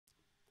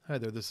Hi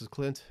there, this is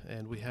Clint,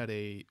 and we had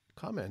a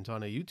comment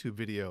on a YouTube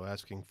video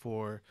asking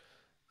for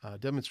a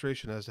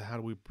demonstration as to how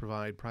do we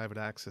provide private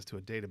access to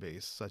a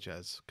database such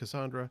as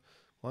Cassandra.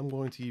 Well, I'm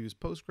going to use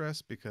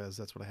Postgres because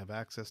that's what I have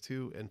access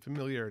to and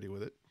familiarity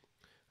with it.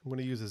 I'm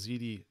going to use a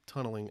ZT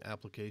tunneling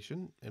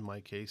application. In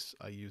my case,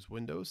 I use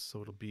Windows,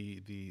 so it'll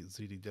be the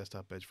ZT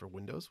Desktop Edge for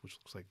Windows, which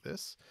looks like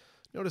this.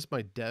 Notice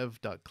my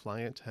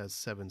dev.client has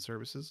 7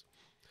 services.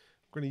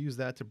 I'm going to use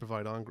that to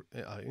provide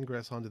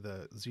ingress onto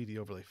the ZT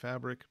overlay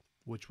fabric,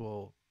 which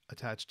will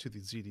attach to the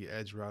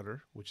ziti-edge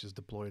router, which is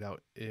deployed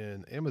out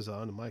in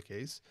Amazon in my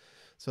case.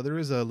 So there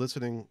is a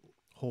listening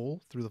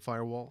hole through the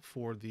firewall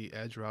for the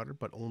edge router,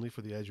 but only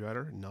for the edge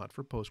router, not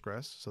for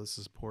Postgres. So this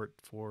is port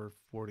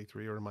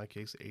 443, or in my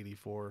case,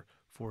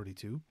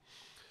 8442.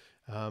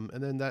 And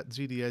then that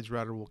ziti-edge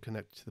router will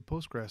connect to the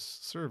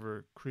Postgres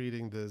server,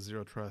 creating the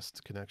zero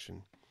trust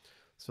connection.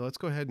 So let's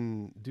go ahead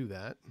and do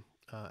that.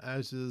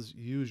 As is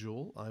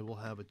usual, I will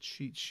have a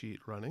cheat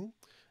sheet running,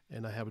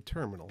 and I have a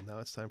terminal. Now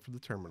it's time for the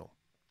terminal.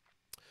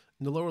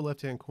 In the lower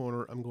left-hand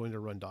corner, I'm going to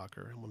run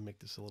Docker. I'm going to make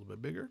this a little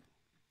bit bigger.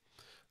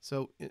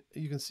 So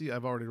you can see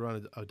I've already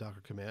run a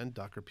Docker command,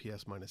 docker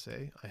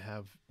ps-a. I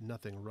have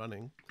nothing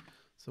running.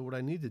 So what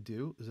I need to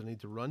do is I need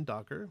to run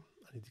Docker.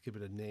 I need to give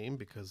it a name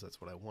because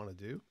that's what I want to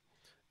do.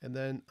 And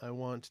then I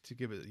want to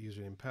give it a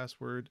username and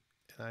password.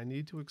 And I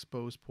need to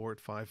expose port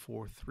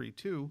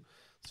 5432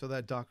 so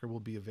that Docker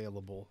will be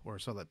available, or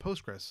so that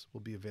Postgres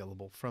will be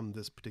available from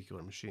this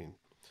particular machine.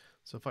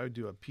 So if I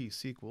do a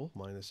psql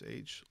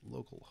 -h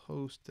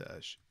localhost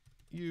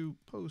 -u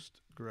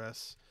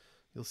postgres,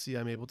 you'll see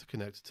I'm able to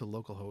connect to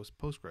localhost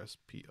postgres,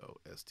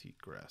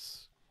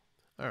 postgres.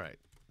 All right,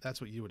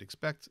 that's what you would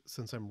expect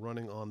since I'm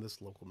running on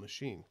this local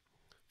machine.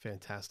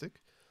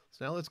 Fantastic.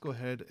 So now let's go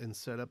ahead and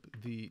set up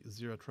the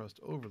zero trust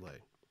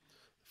overlay.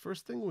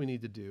 First thing we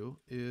need to do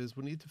is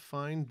we need to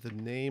find the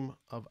name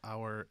of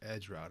our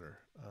edge router.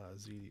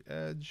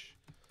 ziti-edge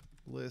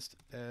list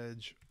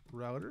edge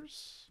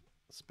routers.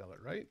 Spell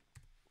it right.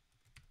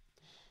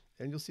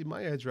 And you'll see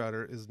my edge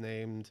router is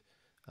named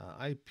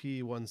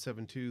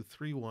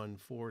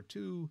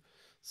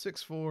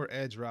IP172.3142.64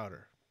 edge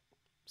router.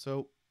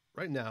 So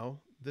right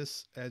now,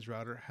 this edge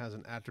router has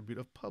an attribute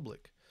of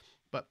public.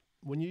 But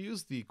when you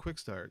use the quick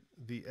start,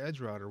 the edge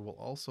router will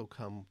also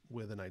come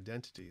with an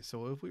identity.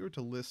 So if we were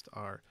to list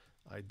our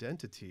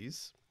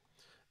identities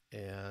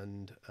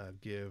and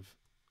give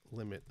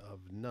limit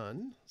of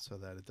none so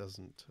that it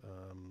doesn't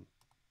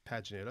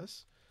paginate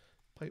us,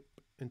 pipe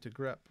into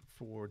grep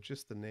for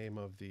just the name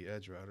of the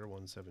edge router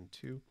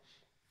 172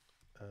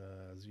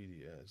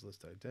 ziti-edge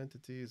list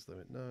identities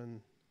limit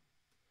none.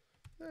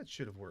 That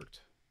should have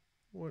worked.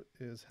 What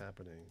is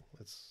happening?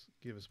 Let's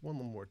give us one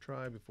more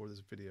try before this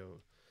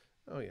video.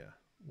 Oh yeah,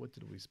 what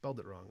did we spelled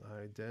it wrong?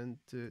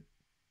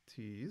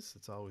 Identities.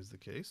 It's always the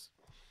case.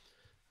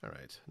 All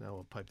right, now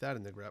we'll pipe that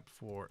in the grep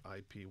for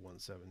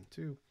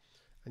IP172,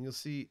 and you'll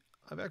see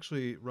I've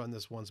actually run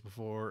this once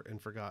before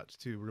and forgot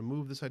to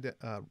remove this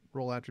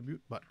role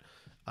attribute, but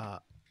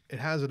it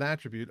has an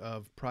attribute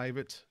of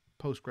private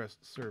Postgres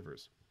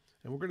servers.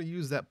 And we're going to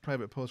use that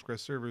private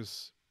Postgres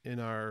servers in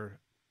our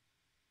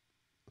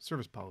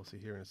service policy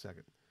here in a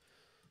second.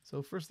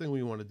 So first thing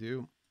we want to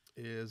do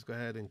is go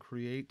ahead and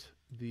create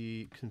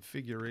the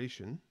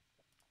configuration,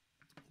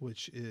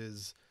 which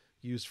is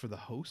used for the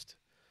host.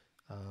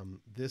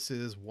 This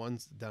is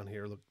down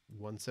here, look,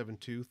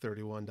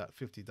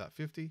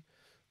 172.31.50.50.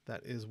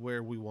 That is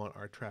where we want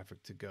our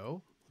traffic to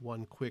go.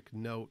 One quick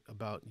note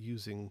about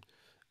using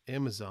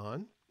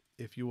Amazon.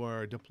 If you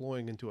are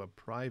deploying into a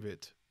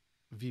private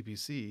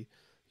VPC,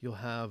 you'll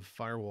have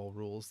firewall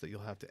rules that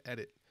you'll have to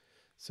edit.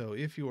 So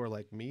if you are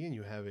like me and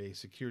you have a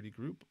security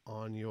group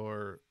on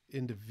your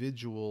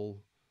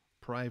individual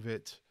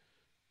private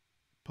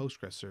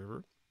Postgres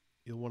server,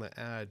 you'll want to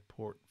add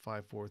port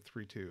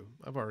 5432.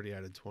 I've already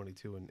added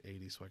 22 and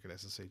 80 so I could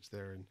SSH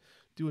there and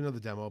do another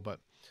demo, but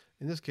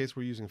in this case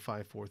we're using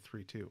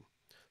 5432.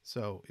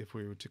 So if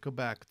we were to go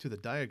back to the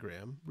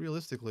diagram,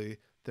 realistically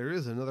there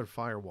is another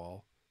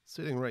firewall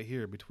sitting right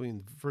here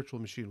between virtual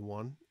machine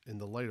 1 in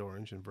the light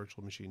orange and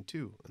virtual machine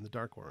 2 in the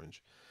dark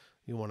orange.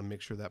 You want to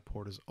make sure that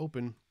port is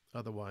open,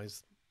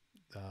 otherwise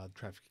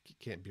traffic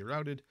can't be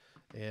routed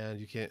and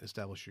you can't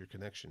establish your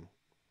connection.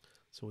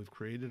 So we've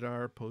created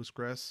our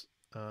Postgres.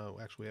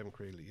 Actually, we haven't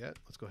created it yet.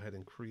 Let's go ahead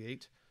and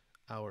create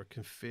our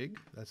config.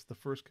 That's the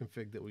first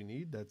config that we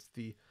need. That's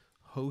the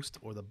host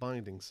or the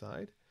binding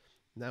side.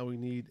 Now we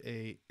need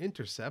a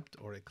intercept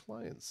or a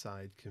client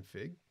side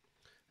config.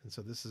 And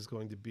so this is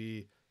going to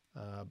be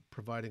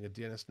providing a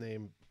DNS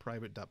name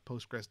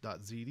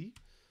private.postgres.ziti.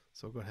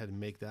 So we'll go ahead and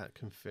make that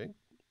config.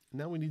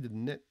 Now we need to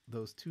knit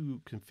those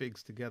two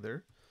configs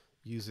together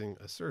using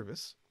a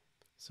service.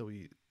 So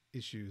we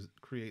issue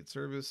create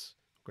service.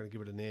 We're going to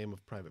give it a name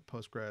of private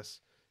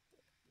Postgres,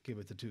 give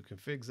it the two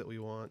configs that we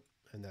want,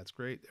 and that's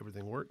great.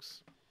 Everything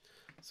works.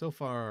 So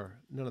far,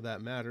 none of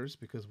that matters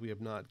because we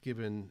have not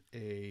given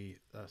a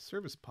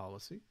service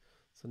policy.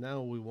 So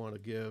now we want to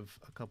give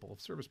a couple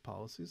of service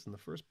policies, and the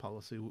first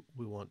policy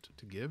we want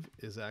to give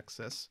is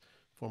access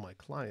for my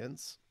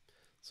clients.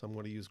 So I'm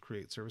going to use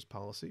create service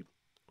policy.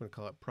 I'm going to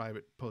call it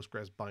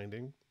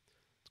private-postgres-binding.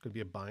 It's going to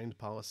be a bind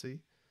policy.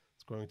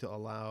 It's going to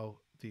allow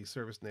the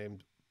service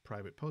named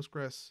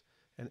private-postgres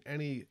and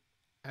any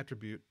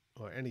attribute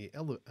or any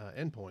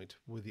endpoint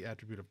with the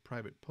attribute of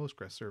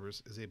private-postgres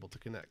servers is able to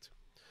connect.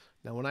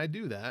 Now, when I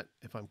do that,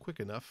 if I'm quick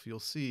enough, you'll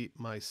see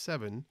my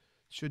 7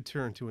 should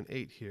turn to an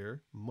 8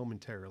 here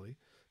momentarily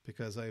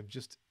because I've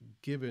just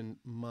given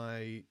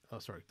my,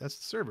 that's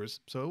the servers,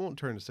 so it won't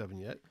turn to 7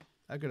 yet.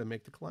 I've got to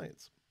make the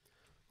clients.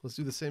 Let's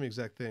do the same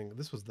exact thing.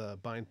 This was the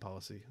bind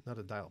policy, not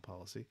a dial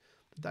policy.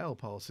 The dial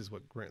policy is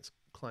what grants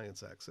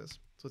clients access.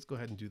 So let's go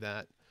ahead and do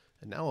that.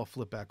 And now I'll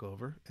flip back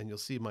over and you'll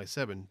see my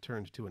 7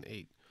 turned to an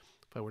 8.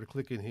 If I were to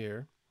click in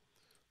here,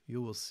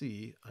 you will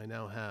see I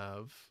now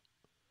have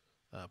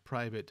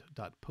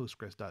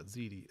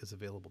private.postgres.ziti is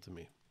available to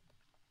me.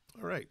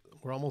 All right,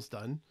 we're almost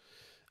done.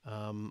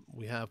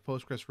 We have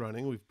Postgres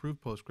running. We've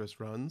proved Postgres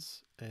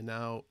runs. And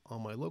now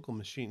on my local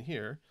machine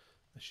here,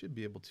 I should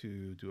be able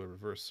to do a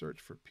reverse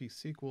search for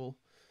psql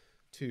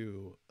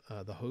to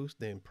the host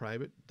name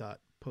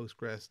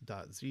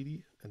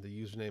private.postgres.ziti and the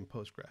username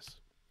Postgres.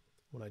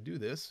 When I do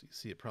this, you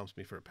see it prompts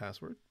me for a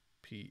password,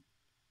 postgres.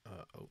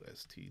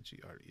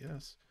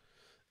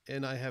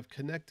 And I have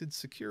connected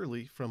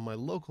securely from my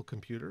local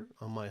computer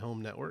on my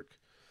home network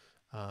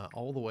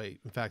all the way.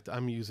 In fact,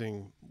 I'm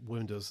using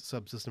Windows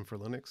Subsystem for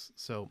Linux.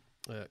 So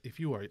if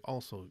you are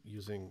also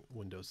using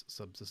Windows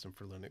Subsystem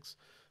for Linux,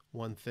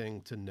 one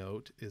thing to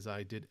note is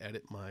I did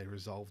edit my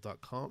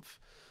resolve.conf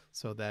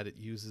so that it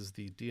uses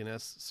the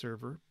DNS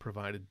server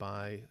provided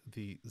by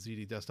the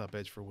ZT Desktop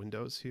Edge for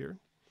Windows here.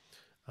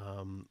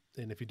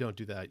 And if you don't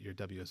do that, your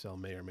WSL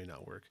may or may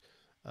not work.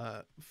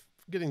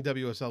 Getting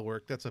WSL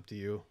work, that's up to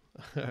you.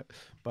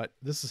 But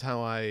this is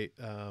how I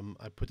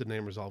put the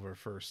name resolver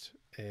first,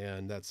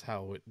 and that's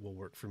how it will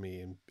work for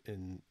me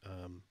in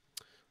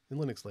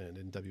Linux land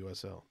in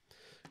WSL.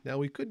 Now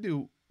we could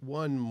do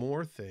one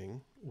more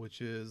thing,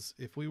 which is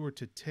if we were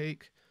to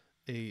take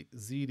a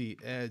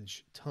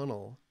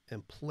ziti-edge-tunnel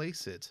and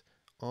place it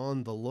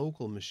on the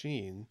local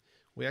machine,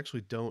 we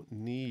actually don't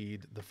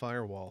need the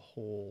firewall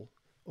hole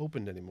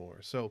opened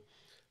anymore. So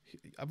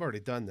I've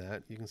already done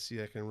that. You can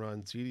see I can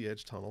run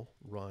ziti-edge-tunnel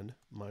run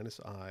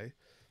 -i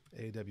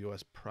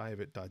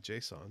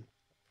aws.private.json.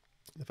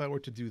 If I were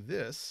to do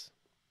this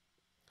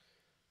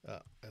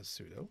as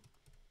sudo,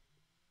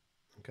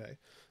 okay,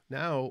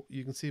 now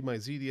you can see my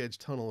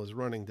ziti-edge-tunnel is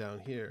running down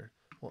here.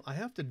 Well, I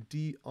have to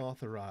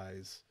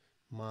deauthorize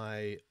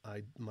my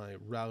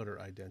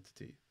router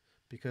identity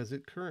because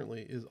it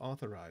currently is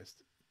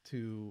authorized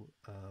to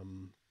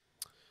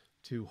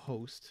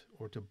host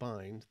or to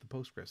bind the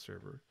Postgres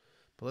server.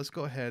 But let's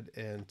go ahead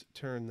and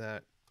turn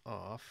that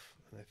off,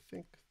 and I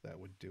think that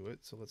would do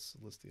it. So let's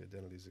list the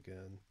identities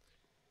again.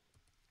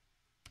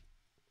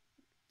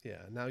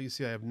 Yeah, now you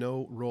see I have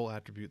no role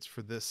attributes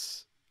for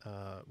this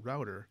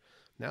router.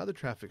 Now the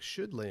traffic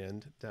should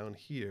land down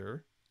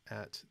here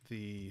at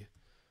the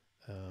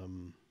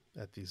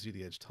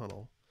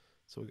ziti-edge-tunnel.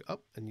 So we go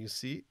up, and you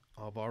see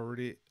I've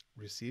already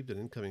received an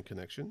incoming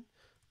connection.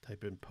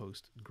 Type in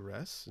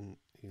Postgres, and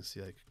you can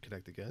see I can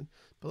connect again.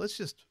 But let's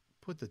just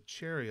put the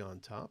cherry on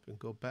top and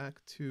go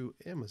back to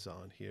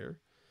Amazon here.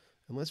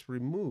 And let's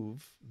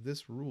remove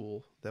this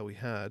rule that we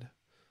had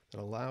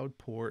that allowed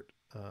port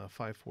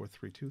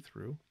 5432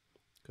 through.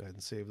 Go ahead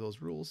and save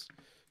those rules.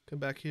 Come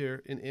back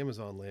here in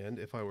Amazon land.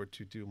 If I were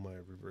to do my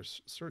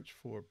reverse search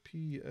for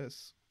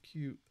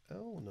PSQL,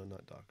 no,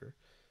 not Docker,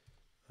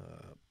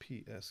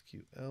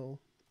 PSQL,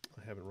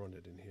 I haven't run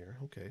it in here.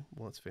 Okay,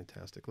 well, that's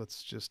fantastic.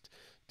 Let's just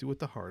do it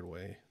the hard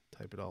way.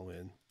 Type it all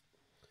in.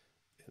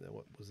 And then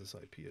what was this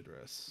IP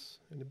address?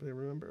 Anybody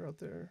remember out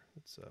there?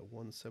 It's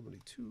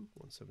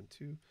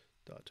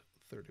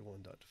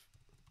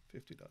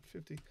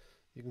 172.172.31.50.50.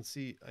 You can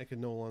see I can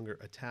no longer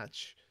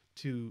attach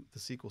to the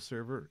SQL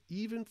Server,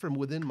 even from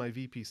within my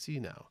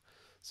VPC now.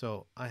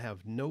 So I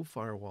have no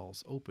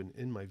firewalls open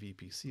in my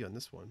VPC on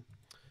this one.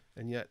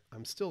 And yet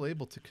I'm still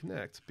able to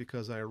connect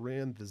because I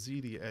ran the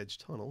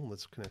ziti-edge-tunnel.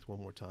 Let's connect one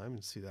more time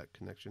and see that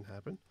connection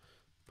happen.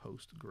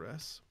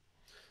 Postgres.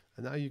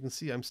 And now you can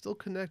see I'm still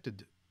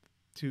connected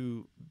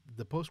to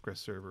the Postgres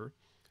server,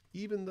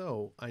 even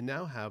though I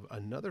now have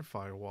another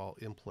firewall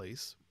in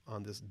place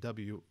on this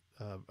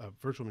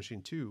virtual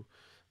machine 2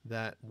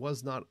 that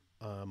was not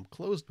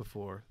closed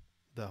before.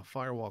 The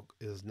firewall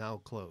is now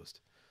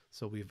closed.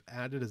 So we've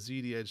added a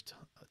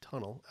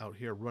ziti-edge-tunnel out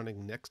here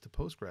running next to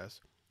Postgres.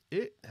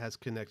 It has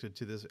connected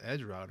to this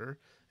edge router,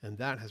 and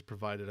that has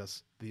provided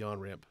us the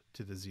on-ramp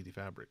to the Ziti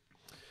fabric.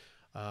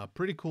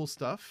 Pretty cool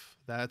stuff.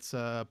 That's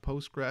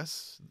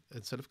Postgres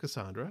instead of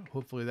Cassandra.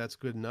 Hopefully that's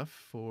good enough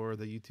for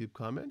the YouTube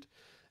comment.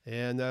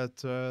 And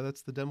that's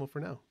the demo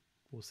for now.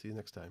 We'll see you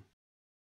next time.